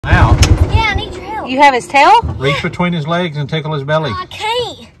You have his tail? Reach between his legs and tickle his belly. No, I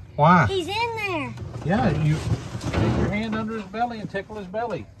can't. Why? He's in there. Yeah, you stick your hand under his belly and tickle his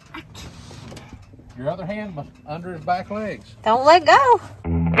belly. Your other hand under his back legs. Don't let go.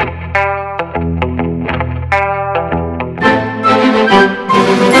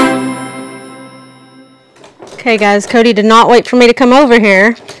 Okay guys, Cody did not wait for me to come over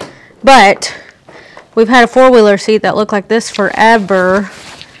here, but we've had a four-wheeler seat that looked like this forever.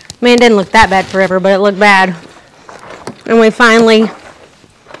 I mean, it didn't look that bad forever, but it looked bad. And we finally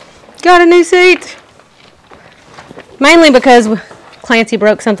got a new seat. Mainly because Clancy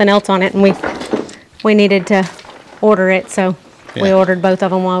broke something else on it and we needed to order it, so we ordered both of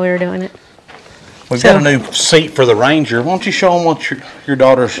them while we were doing it. We've got a new seat for the Ranger. Why don't you show them what your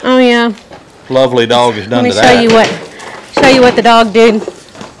daughter's lovely dog has done to that? Let me show you what the dog did.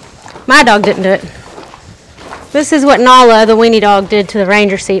 My dog didn't do it. This is what Nala, the weenie dog, did to the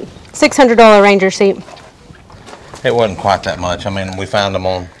Ranger seat. $600 Ranger seat. It wasn't quite that much. I mean, we found them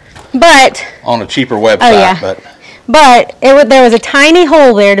on a cheaper website. But there was a tiny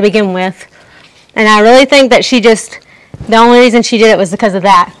hole there to begin with, and I really think that the only reason she did it was because of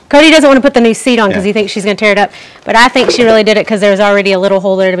that. Cody doesn't want to put the new seat on because he thinks she's going to tear it up, but I think she really did it because there was already a little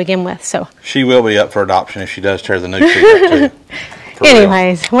hole there to begin with. So she will be up for adoption if she does tear the new seat up too.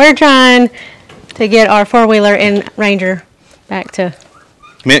 Anyways, we're trying to get our four-wheeler and Ranger back to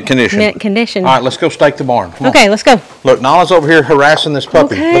mint condition. Mint condition. All right, let's go stake the barn. Come on. Let's go. Look, Nala's over here harassing this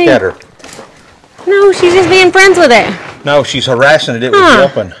puppy. Okay. Look at her. No, she's just being friends with it. No, she's harassing it. It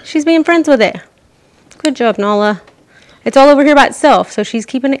was jumping. She's being friends with it. Good job, Nala. It's all over here by itself, so she's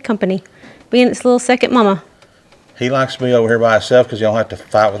keeping it company, being its little second mama. He likes to be over here by himself because he don't have to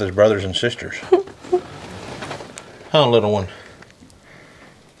fight with his brothers and sisters. Huh, little one?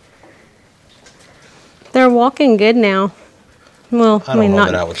 They're walking good now. Well, I don't know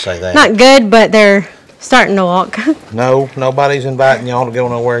that I would say that. Not good, but they're starting to walk. No, nobody's inviting y'all to go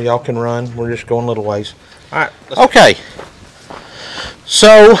nowhere. Y'all can run. We're just going a little ways. All right. Okay.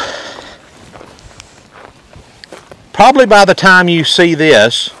 So, probably by the time you see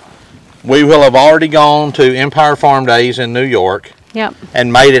this, we will have already gone to Empire Farm Days in New York. Yep.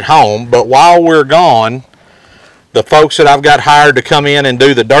 And made it home. But while we're gone, the folks that I've got hired to come in and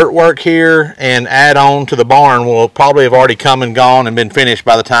do the dirt work here and add on to the barn will probably have already come and gone and been finished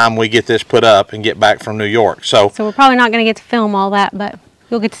by the time we get this put up and get back from New York. So we're probably not going to get to film all that, but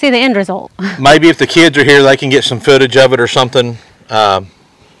you'll get to see the end result. Maybe if the kids are here, they can get some footage of it or something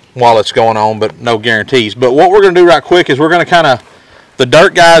while it's going on, but no guarantees. But what we're going to do right quick is we're going to the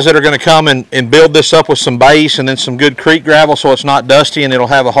dirt guys that are going to come and build this up with some base and then some good creek gravel so it's not dusty and it'll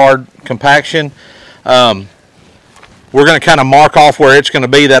have a hard compaction. We're going to kind of mark off where it's going to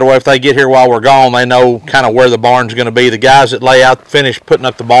be. That way if they get here while we're gone, they know kind of where the barn's going to be. The guys that finish putting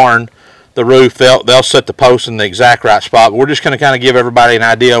up the barn, the roof, they'll set the post in the exact right spot. But we're just going to kind of give everybody an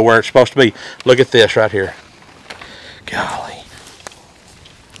idea of where it's supposed to be. Look at this right here. Golly.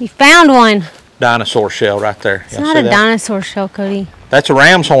 You found one. Dinosaur shell right there. It's not a dinosaur shell, Cody. That's a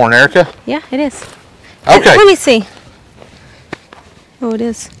ram's horn, Erica. Yeah, it is. Okay. Let me see. Oh, it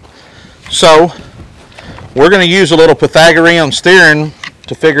is. So we're going to use a little Pythagorean steering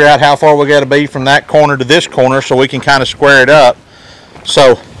to figure out how far we got to be from that corner to this corner so we can kind of square it up.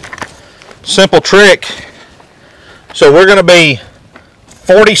 So, simple trick. So we're going to be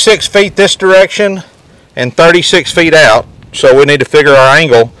 46 feet this direction and 36 feet out. So we need to figure our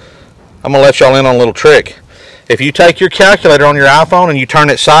angle. I'm going to let y'all in on a little trick. If you take your calculator on your iPhone and you turn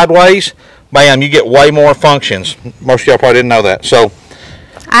it sideways, bam, you get way more functions. Most of y'all probably didn't know that. So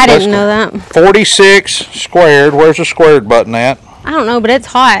I didn't know that. 46 squared. Where's the squared button at? I don't know, but it's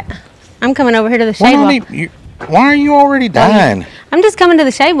hot. I'm coming over here to the shade wall. Why are you already dying? I'm just coming to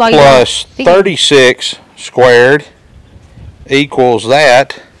the shade wall. Plus 36 squared equals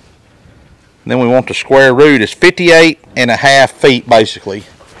that. And then we want the square root is 58.5 feet, basically.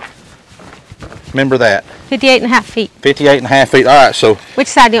 Remember that. 58.5 feet. 58.5 feet. All right, so. Which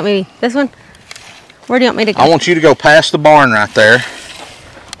side do you want me to be? This one? Where do you want me to go? I want you to go past the barn right there.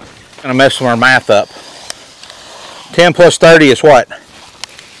 I'm going to mess with our math up. 10 plus 30 is what?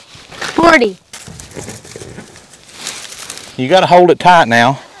 40. You got to hold it tight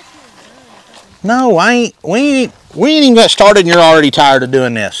now. No, we ain't even got started and you're already tired of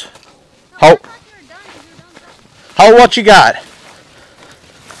doing this. Hold what you got.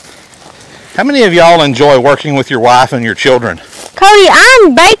 How many of y'all enjoy working with your wife and your children? Cody,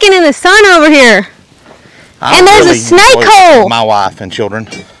 I'm baking in the sun over here. And there's a snake hole. My wife and children.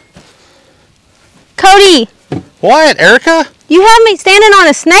 Cody. What, Erica? You have me standing on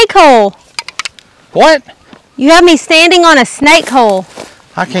a snake hole. What? You have me standing on a snake hole.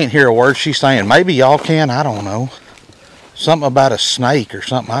 I can't hear a word she's saying. Maybe y'all can. I don't know. Something about a snake or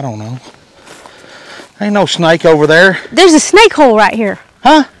something. I don't know. Ain't no snake over there. There's a snake hole right here.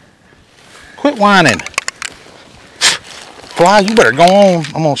 Huh? Quit whining. Fly, you better go on.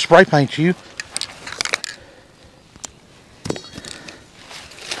 I'm going to spray paint you.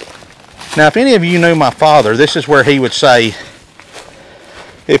 Now, if any of you knew my father, this is where he would say,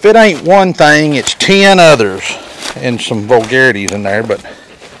 if it ain't one thing, it's 10 others. And some vulgarities in there, but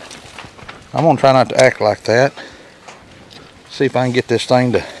I'm going to try not to act like that. See if I can get this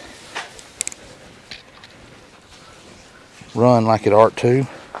thing to run like it ought to.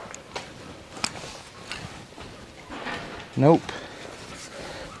 Nope.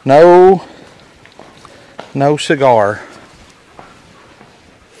 No cigar.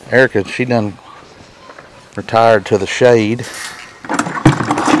 Erica, she done retired to the shade.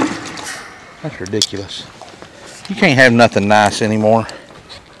 That's ridiculous. You can't have nothing nice anymore.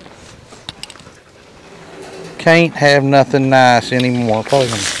 Can't have nothing nice anymore.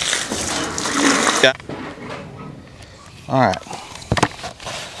 Alright.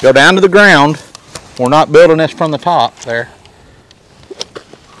 Go down to the ground. We're not building this from the top there.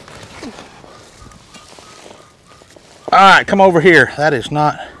 Alright, come over here. That is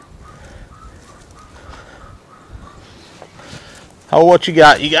not... Oh, what you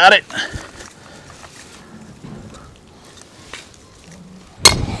got? You got it?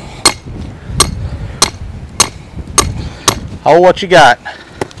 Oh, what you got?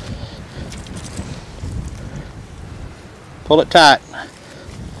 Pull it tight.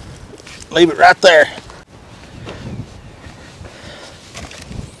 Leave it right there.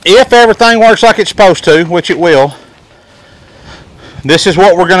 If everything works like it's supposed to, which it will, this is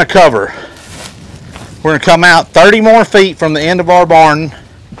what we're going to cover. We're going to come out 30 more feet from the end of our barn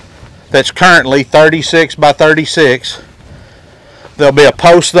that's currently 36 by 36. There'll be a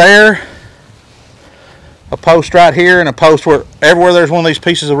post there, a post right here, and a post where everywhere there's one of these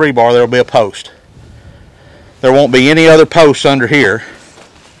pieces of rebar, there'll be a post. There won't be any other posts under here,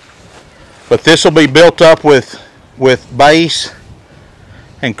 but this will be built up with base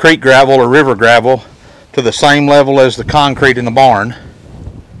and creek gravel or river gravel to the same level as the concrete in the barn.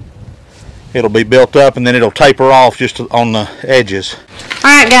 It'll be built up and then it'll taper off just on the edges.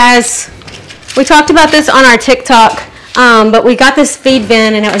 Alright guys, we talked about this on our TikTok, but we got this feed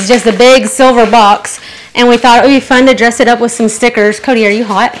bin and it was just a big silver box. And we thought it would be fun to dress it up with some stickers. Cody, are you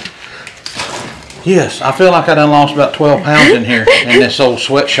hot? Yes, I feel like I done lost about 12 pounds in here in this old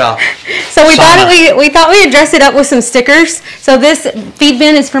sweatshop. So we thought we would dress it up with some stickers. So this feed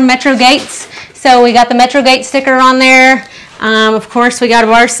bin is from Metro Gates. So we got the Metro Gates sticker on there. Of course, we got a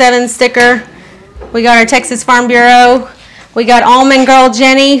Bar 7 sticker. We got our Texas Farm Bureau. We got Almond Girl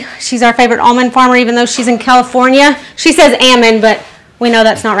Jenny. She's our favorite almond farmer, even though she's in California. She says almond, but we know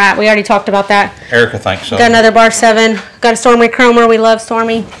that's not right. We already talked about that. Erica thinks so. Got another Bar 7. Got a Stormy Cromer. We love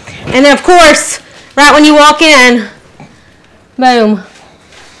Stormy. And then, of course, right when you walk in, boom,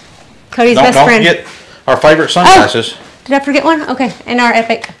 Cody's best friend. Don't forget our favorite sunglasses. Oh, did I forget one? Okay, and our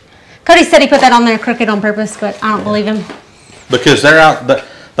Epic. Cody said he put that on there crooked on purpose, but I don't believe him. Because they're out.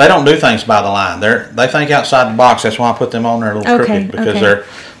 They don't do things by the line. They think outside the box. That's why I put them on there a little crooked, because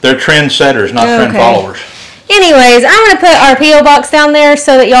they're trend setters, not trend followers. Anyways, I'm going to put our P.O. box down there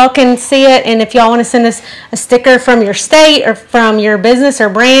so that y'all can see it. And if y'all want to send us a sticker from your state or from your business or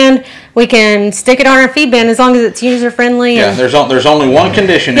brand, we can stick it on our feed bin as long as it's user-friendly. Yeah, there's only one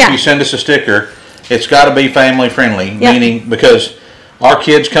condition if you send us a sticker. It's got to be family-friendly, meaning because our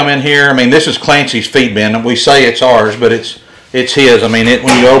kids come in here. I mean, this is Clancy's feed bin. We say it's ours, but it's his. I mean,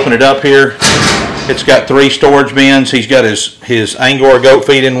 when you open it up here, it's got 3 storage bins. He's got his Angora goat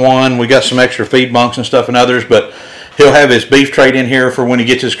feed in one. We got some extra feed bunks and stuff in others, but he'll have his beef tray in here for when he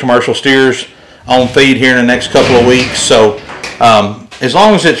gets his commercial steers on feed here in the next couple of weeks. So as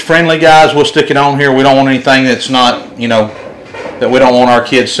long as it's friendly, guys, we'll stick it on here. We don't want anything that's not, that we don't want our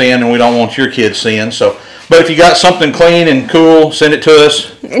kids seeing and we don't want your kids seeing. So, but if you got something clean and cool, send it to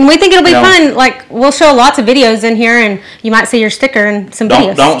us. And we think it'll be fun. Like, we'll show lots of videos in here, and you might see your sticker and some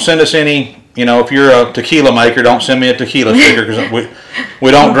videos. Don't send us any. If you're a tequila maker, don't send me a tequila sticker, because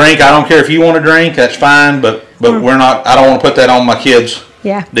we don't drink. I don't care if you want to drink, that's fine, but we're not. I don't want to put that on my kids'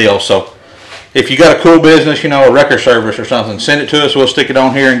 deal. So if you got a cool business, a record service or something, send it to us. We'll stick it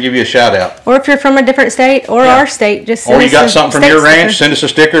on here and give you a shout out. Or if you're from a different state or our state, just send us a sticker. Or you got something from your ranch, send us a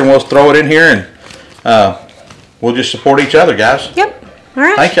sticker and we'll throw it in here, and we'll just support each other, guys. Yep. All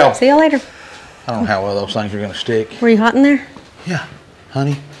right. Thank y'all. See y'all later. I don't know how well those things are going to stick. Were you hot in there? Yeah,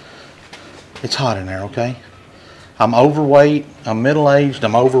 honey. It's hot in there, okay? I'm overweight. I'm middle-aged.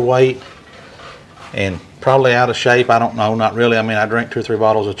 I'm overweight. And Probably out of shape. I don't know. Not really. I mean, I drink 2 or 3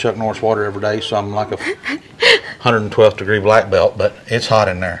 bottles of Chuck Norris water every day, so I'm like a 112th degree black belt, but it's hot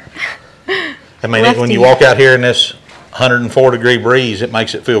in there. I mean, when you walk out here in this 104 degree breeze, it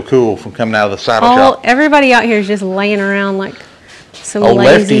makes it feel cool from coming out of the saddle shop. Everybody out here is just laying around like some lazy.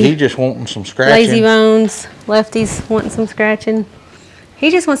 Lefty, he just wanting some scratching. Lazy bones. Lefty's wanting some scratching.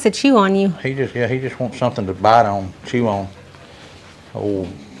 He just wants to chew on you. He just wants something to bite on, chew on.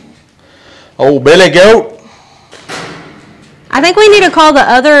 Old Billy Goat. I think we need to call the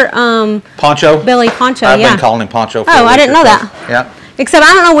other Poncho. Billy Poncho. I've been calling him Poncho. Oh, I didn't know that. Yeah. Except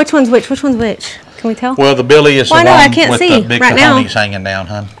I don't know which one's which. Which one's which? Can we tell? Well, the Billy is the one I can't with see the big right now. cojones hanging down,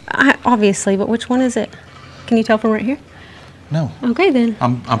 hon. Obviously, but which one is it? Can you tell from right here? No. Okay, then.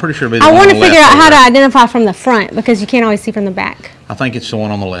 I'm pretty sure it'll be the one I on want the to left figure out how there. to identify from the front because you can't always see from the back. I think it's the one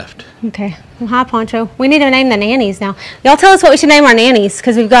on the left. Okay. Well, hi, Poncho. We need to name the nannies now. Y'all tell us what we should name our nannies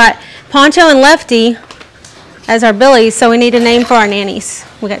because we've got Poncho and Lefty as our Billies, so we need a name for our nannies.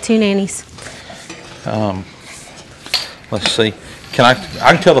 We got 2 nannies. Let's see. I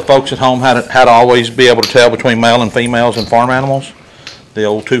can tell the folks at home how to always be able to tell between male and females and farm animals. The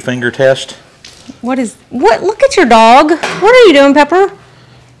old 2-finger test. What? Look at your dog. What are you doing, Pepper?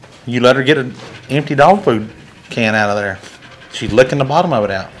 You let her get an empty dog food can out of there. She's licking the bottom of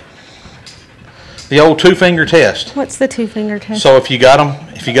it out. The old 2-finger test. What's the 2-finger test? So if you got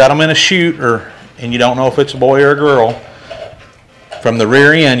them in a chute and you don't know if it's a boy or a girl, from the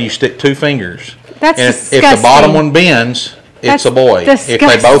rear end you stick 2 fingers. That's and disgusting. If the bottom one bends, it's a boy. Disgusting. If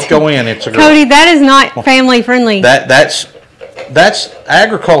they both go in, it's a girl. Cody, that is not family friendly. That's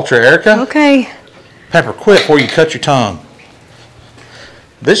agriculture, Erica. Okay. Pepper, quit before you cut your tongue.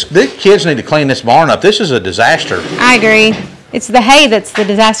 These kids need to clean this barn up. This is a disaster. I agree. It's the hay that's the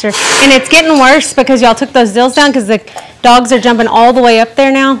disaster. And it's getting worse because y'all took those dills down because the dogs are jumping all the way up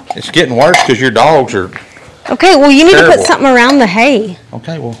there now. It's getting worse because your dogs are Okay, well, you need terrible. to put something around the hay.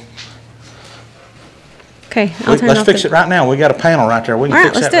 Okay, well. Okay, I'll turn it off. Let's fix it right now. We got a panel right there. We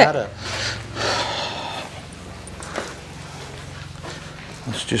can fix that right up.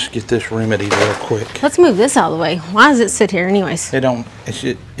 Let's just get this remedied real quick. Let's move this out of the way. Why does it sit here anyways?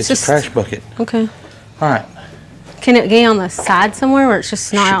 It's a trash bucket. Okay. All right. Can it get on the side somewhere where it's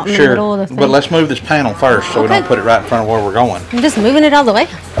just not out in the middle of the thing? But let's move this panel first so we don't put it right in front of where we're going. I'm just moving it out of the way.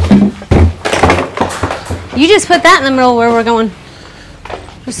 You just put that in the middle where we're going.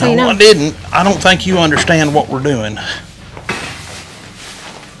 Just so you know. I didn't. I don't think you understand what we're doing.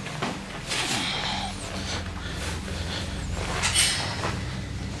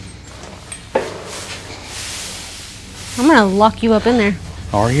 I'm going to lock you up in there.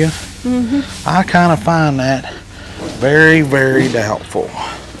 Are you? Mm-hmm. I kind of find that very, very doubtful.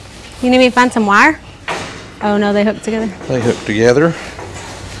 You need me to find some wire? Oh, no, they hook together. They hook together.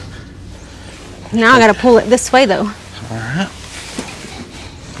 Now I got to pull it this way, though. All right.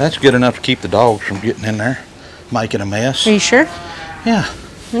 That's good enough to keep the dogs from getting in there, making a mess. Are you sure? Yeah.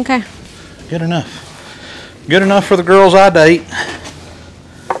 Okay. Good enough. Good enough for the girls I date.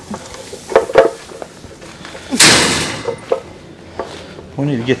 We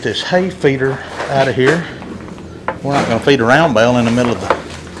need to get this hay feeder out of here. We're not going to feed a round bale in the middle of the...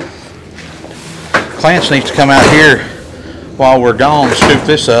 Clance needs to come out here while we're gone to scoop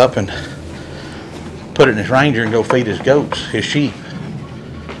this up and put it in his Ranger and go feed his goats, his sheep.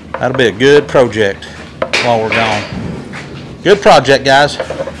 That'll be a good project while we're gone. Good project, guys. Some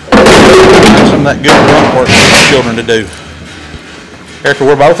of that good grunt work for the children to do. Erica,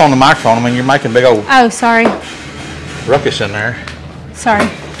 we're both on the microphone. I mean, you're making big old Oh, sorry. ruckus in there. Sorry. I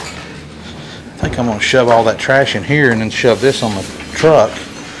think I'm going to shove all that trash in here and then shove this on the truck.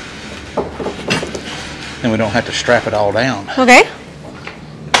 Then we don't have to strap it all down. Okay.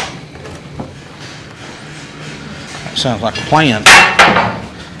 That sounds like a plan.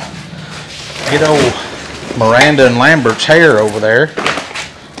 Get old Miranda and Lambert's hair over there.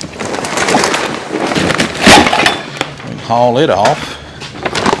 We can haul it off.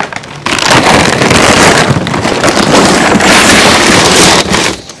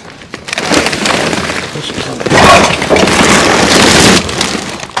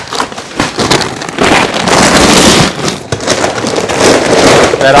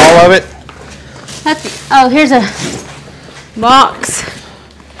 Is that all of it? Oh, here's a box.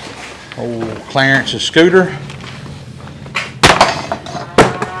 Old Clarence's scooter.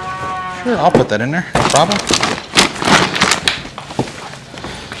 Sure, I'll put that in there. No problem.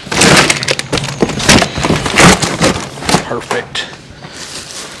 Perfect.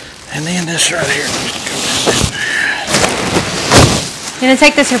 And then this right here needs to go in there. You gonna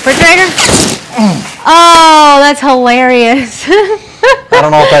take this refrigerator? Oh, that's hilarious. I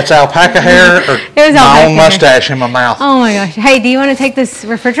don't know if that's alpaca hair or my own mustache in my mouth. Oh my gosh. Hey, do you want to take this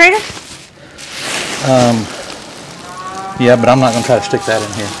refrigerator? Yeah, but I'm not going to try to stick that in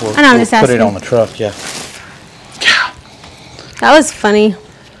here. I'm just put asking. it on the truck, yeah. That was funny.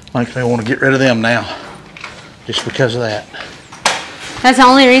 Makes me want to get rid of them now. Just because of that. That's the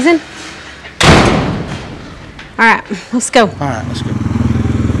only reason? Alright, let's go. Alright, let's go.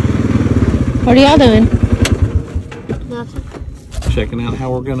 What are y'all doing? Nothing. Checking out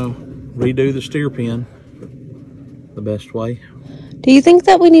how we're going to redo the steer pen the best way. Do you think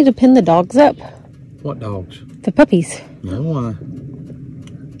that we need to pin the dogs up? What dogs? The puppies. No, why?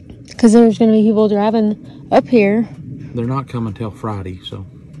 Because there's going to be people driving up here. They're not coming till Friday, so.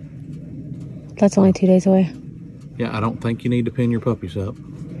 That's only 2 days away. Yeah, I don't think you need to pin your puppies up.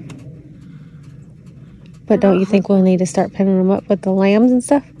 But don't you think we'll need to start pinning them up with the lambs and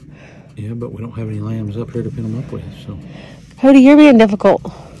stuff? Yeah, but we don't have any lambs up here to pin them up with, so. Cody, you're being difficult.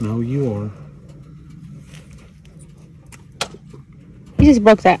 No, you are. You just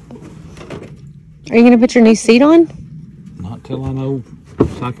broke that. Are you going to put your new seat on? Not till I know,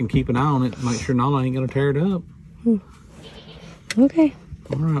 so I can keep an eye on it, make sure Nala ain't going to tear it up. Okay.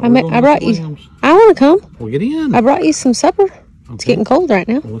 All right, I brought you. lambs. I want to come. Well, get in. I brought you some supper. It's getting cold right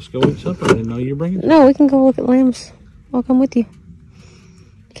now. Well, let's go eat supper. I didn't know you were bringing it. No, we can go look at lambs. I'll come with you.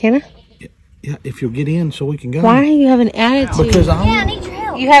 Can I? Yeah, if you'll get in so we can go. Why are you having an attitude? Because I need your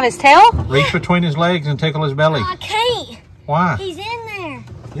help. You have his tail? Reach between his legs and tickle his belly. I can't. Why? He's in there.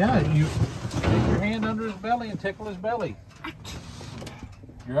 Yeah, you stick your hand under his belly and tickle his belly.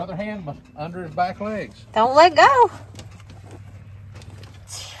 Your other hand under his back legs. Don't let go.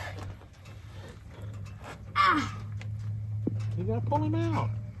 You gotta pull him out.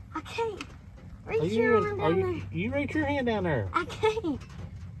 I can't. Reach your arm down there. You reach your hand down there. I can't.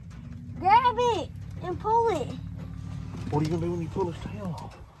 Grab it and pull it. What are you gonna do when you pull his tail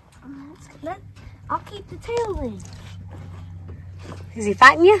off? I'll keep the tail in. Is he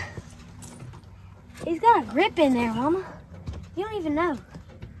fighting you? He's got a grip in there, Mama. You don't even know.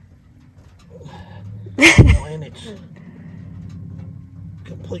 And it's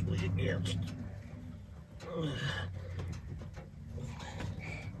completely against.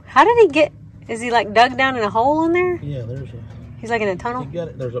 How did he get? Is he like dug down in a hole in there? Yeah, He's like in a tunnel?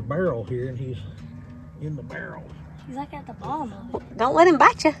 there's a barrel here and he's in the barrel. He's like at the bottom of it. Don't let him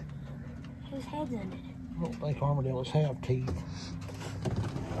bite you. His head's in it. I don't think armadillos have teeth.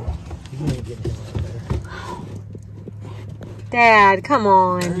 You ain't getting him out there. Dad, come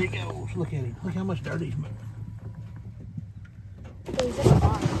on. There he goes. Look at him. Look how much dirt he's making. He's at the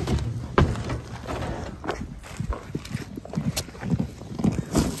bottom.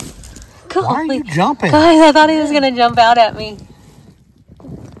 Come Why on. are you jumping? Guys, I thought he was going to jump out at me. He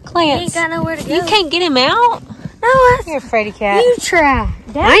Clarence, ain't got nowhere to go. you can't get him out? No, You're a fraidy cat. you try.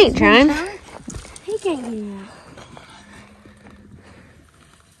 I ain't trying. He can't get him out.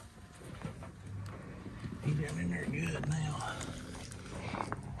 He's down in there good now.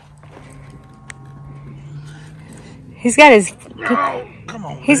 He's got his, Oh, come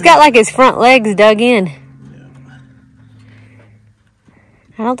on. he's got like his front legs dug in.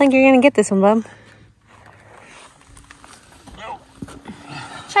 I don't think you're going to get this one, bub.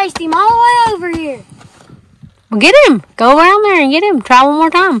 Chased him all the way over here. Well, get him. Go around there and get him. Try one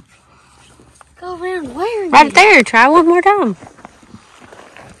more time. Go around where? Right there. Try one more time.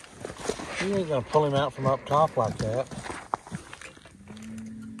 You ain't gonna pull him out from up top like that.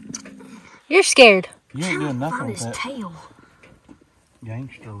 You're scared. You ain't doing nothing On with his that tail.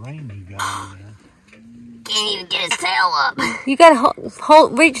 gangster rain you got in. Can't even get his tail up. You got to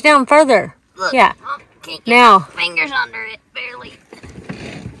reach down further. Look, Yeah. can't get Now. my fingers under it, barely.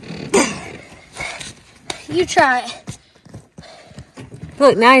 You try it.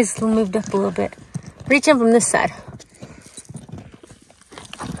 Look, now he's moved up a little bit. Reach him from this side.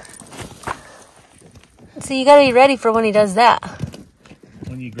 So you got to be ready for when he does that.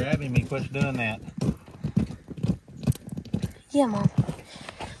 When you grab him, he quits doing that. Yeah, Mom.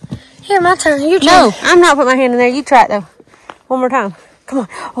 Here, my turn. You try. No, I'm not putting my hand in there. You try it, though. One more time. Come on.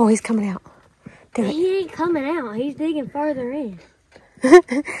 Oh, he's coming out. Do it. He ain't coming out. He's digging further in.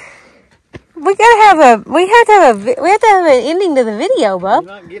 We have to have an ending to the video, You're bub.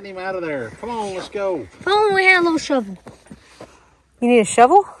 not getting him out of there. Come on, let's go. If only we had a little shovel. You need a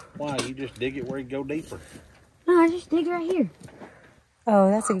shovel? Why? You just dig it where you go deeper. No, I just dig right here. Oh,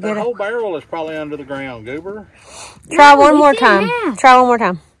 that's a That good. whole barrel is probably under the ground, Goober. Try No, one we more can't time. have. Try one more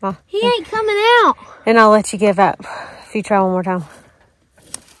time. Oh. He ain't coming out. And I'll let you give up if you try one more time.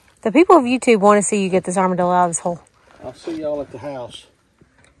 The people of YouTube want to see you get this armadillo out of this hole. I'll see y'all at the house.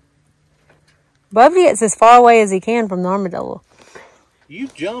 Bub gets as far away as he can from the armadillo. You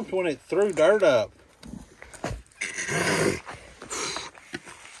jumped when it threw dirt up.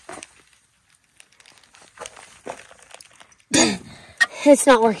 It's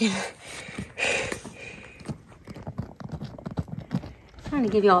not working. Trying to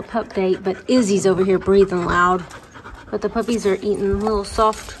give y'all a pup date, but Izzy's over here breathing loud. But the puppies are eating a little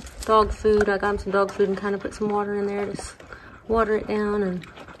soft dog food. I got them some dog food and kind of put some water in there to water it down, and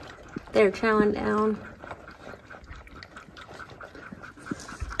they're chowing down.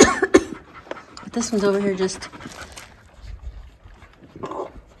 But this one's over here just... But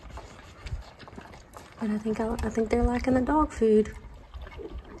I think they're liking the dog food.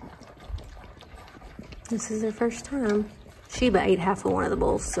 This is their first time. Sheba ate half of one of the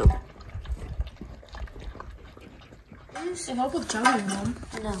bowls, so. Shoes to help with juggling, Mom.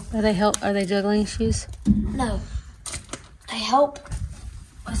 No. Are they juggling shoes? No. They help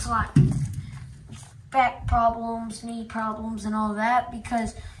with like back problems, knee problems, and all that,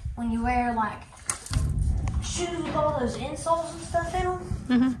 because when you wear like shoes with all those insoles and stuff in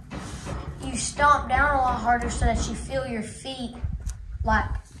them, you stomp down a lot harder so that you feel your feet like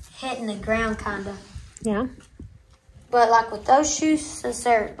hitting the ground, kind of. Yeah. But like with those shoes, since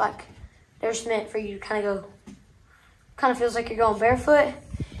they're just meant for you to kind of go, kind of feels like you're going barefoot.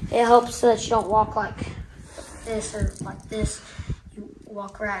 It helps so that you don't walk like this or like this. You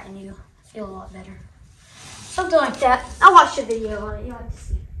walk right and you feel a lot better. Something like that. I watched a video on it. You'll have to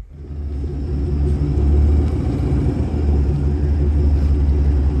see.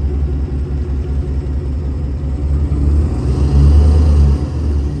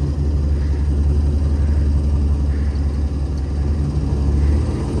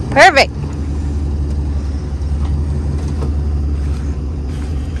 Perfect.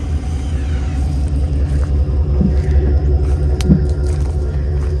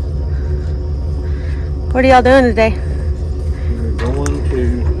 What are y'all doing today? We're going to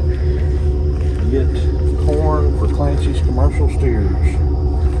get corn for Clancy's commercial steers.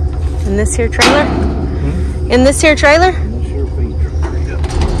 In this here trailer? In this here trailer? In this here feed trailer, yep.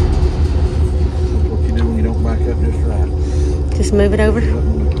 That's what you do when you don't back up just right. Just move it over.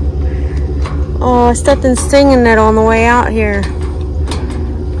 Oh, something's singing that on the way out here.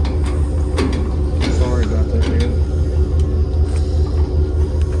 Sorry about that, man.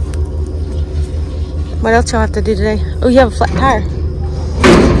 What else y'all have to do today? Oh, you have a flat tire.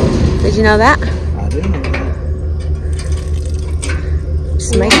 Did you know that? I do know that.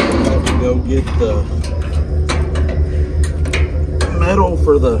 Just make it. I have to go get the metal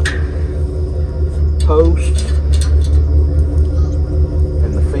for the post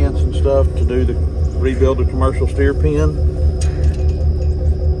and the fence and stuff to do rebuild the commercial steer pen. Do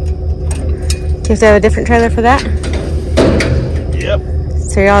you have to have a different trailer for that? Yep.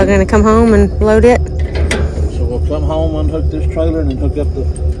 So y'all gonna come home and load it? So we'll come home, unhook this trailer, and then hook up the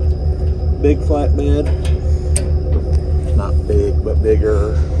big flatbed. It's not big, but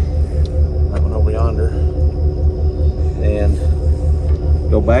bigger. That one over yonder. And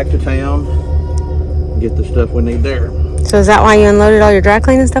go back to town and get the stuff we need there. So is that why you unloaded all your dry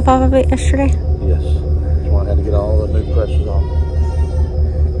cleaning stuff off of it yesterday? Yes. That's why I had to get all the new presses off.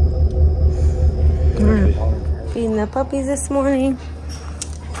 Alright. Feeding the puppies this morning.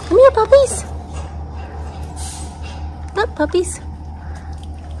 Come here, puppies. Look, puppies.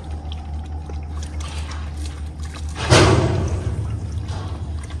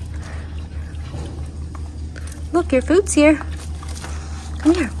 Look, your food's here.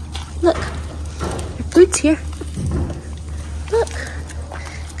 Come here. Look. Your food's here. Look.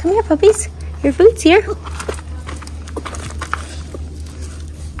 Come here, puppies. Your food's here. Come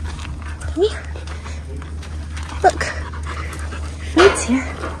here. Look. Food's here.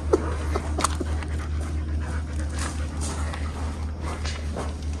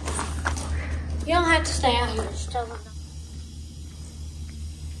 You don't have to stay out here. Just tell them.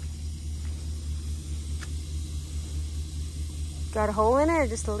 Got a hole in it or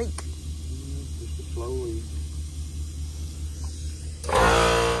just a leak? Just a slow leak.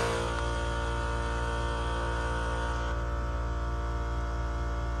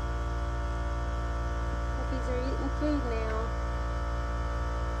 Puppies are eating food now.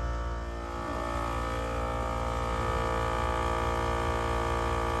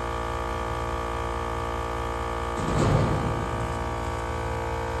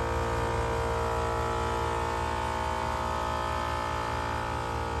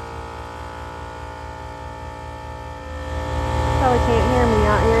 Probably can't hear me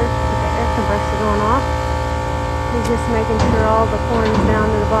out here with the air compressor going off. He's just making sure all the corn's down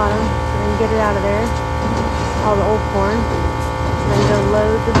to the bottom so they can get it out of there. All the old corn. And then go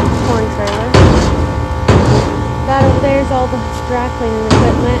load the corn trailer. That up there's all the dry cleaning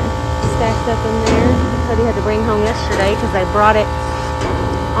equipment stacked up in there. Cody had to bring home yesterday because they brought it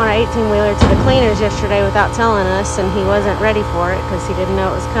on an 18-wheeler to the cleaners yesterday without telling us, and he wasn't ready for it because he didn't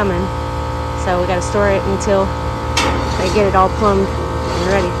know it was coming. So we got to store it until they get it all plumbed and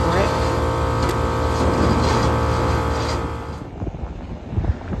ready for it.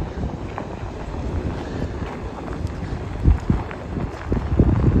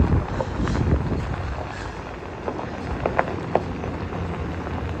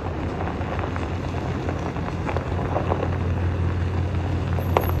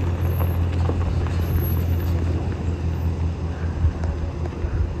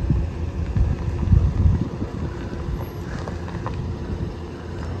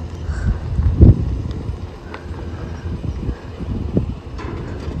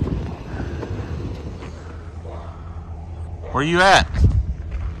 Where you at?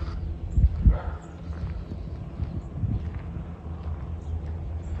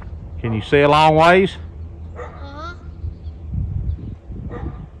 Can you see a long ways? Uh-huh.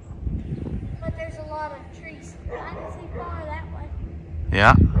 But there's a lot of trees. I can see far that way.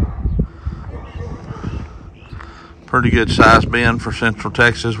 Yeah. Pretty good size bin for Central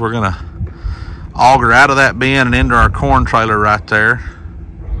Texas. We're gonna auger out of that bin and into our corn trailer right there.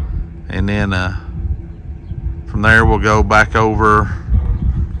 And then from there we'll go back over.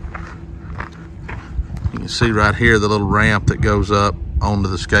 You can see right here the little ramp that goes up onto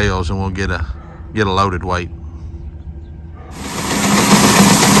the scales, and we'll get a loaded weight.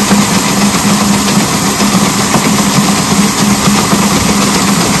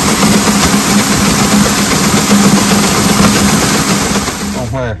 On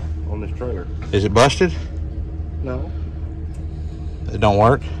where? On this trailer. Is it busted? No. It don't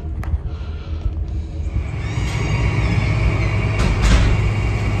work?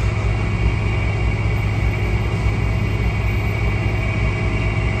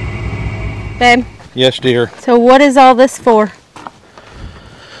 Babe, Yes, dear. so what is all this for?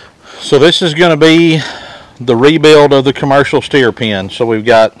 So this is going to be the rebuild of the commercial steer pen. So we've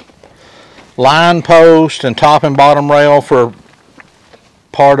got line post and top and bottom rail for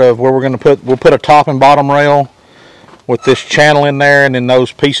part of where we'll put a top and bottom rail with this channel in there, and then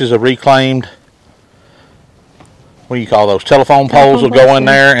those pieces of reclaimed, what do you call those, telephone poles will go in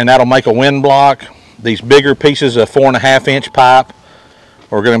there, and that'll make a wind block. These bigger pieces of 4.5-inch pipe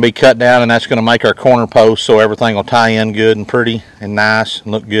are going to be cut down, and that's going to make our corner post so everything will tie in good and pretty and nice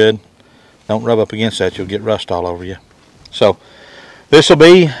and look good. Don't rub up against that, you'll get rust all over you. So this will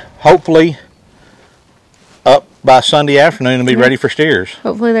be hopefully up by Sunday afternoon and be ready for steers.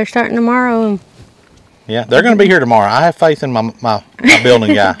 Hopefully they're starting tomorrow. And Yeah, they're going to be here tomorrow. I have faith in my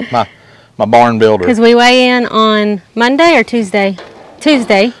building guy, my barn builder. because we weigh in on Monday or Tuesday?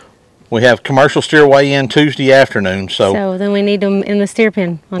 Tuesday. We have commercial steer weigh in Tuesday afternoon, so then we need them in the steer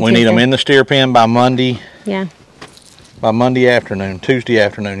pen on we Tuesday. need them in the steer pen by Monday. Yeah. By Monday afternoon, Tuesday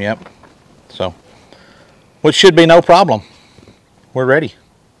afternoon, yep. So, which should be no problem. We're ready.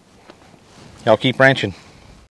 Y'all keep ranching.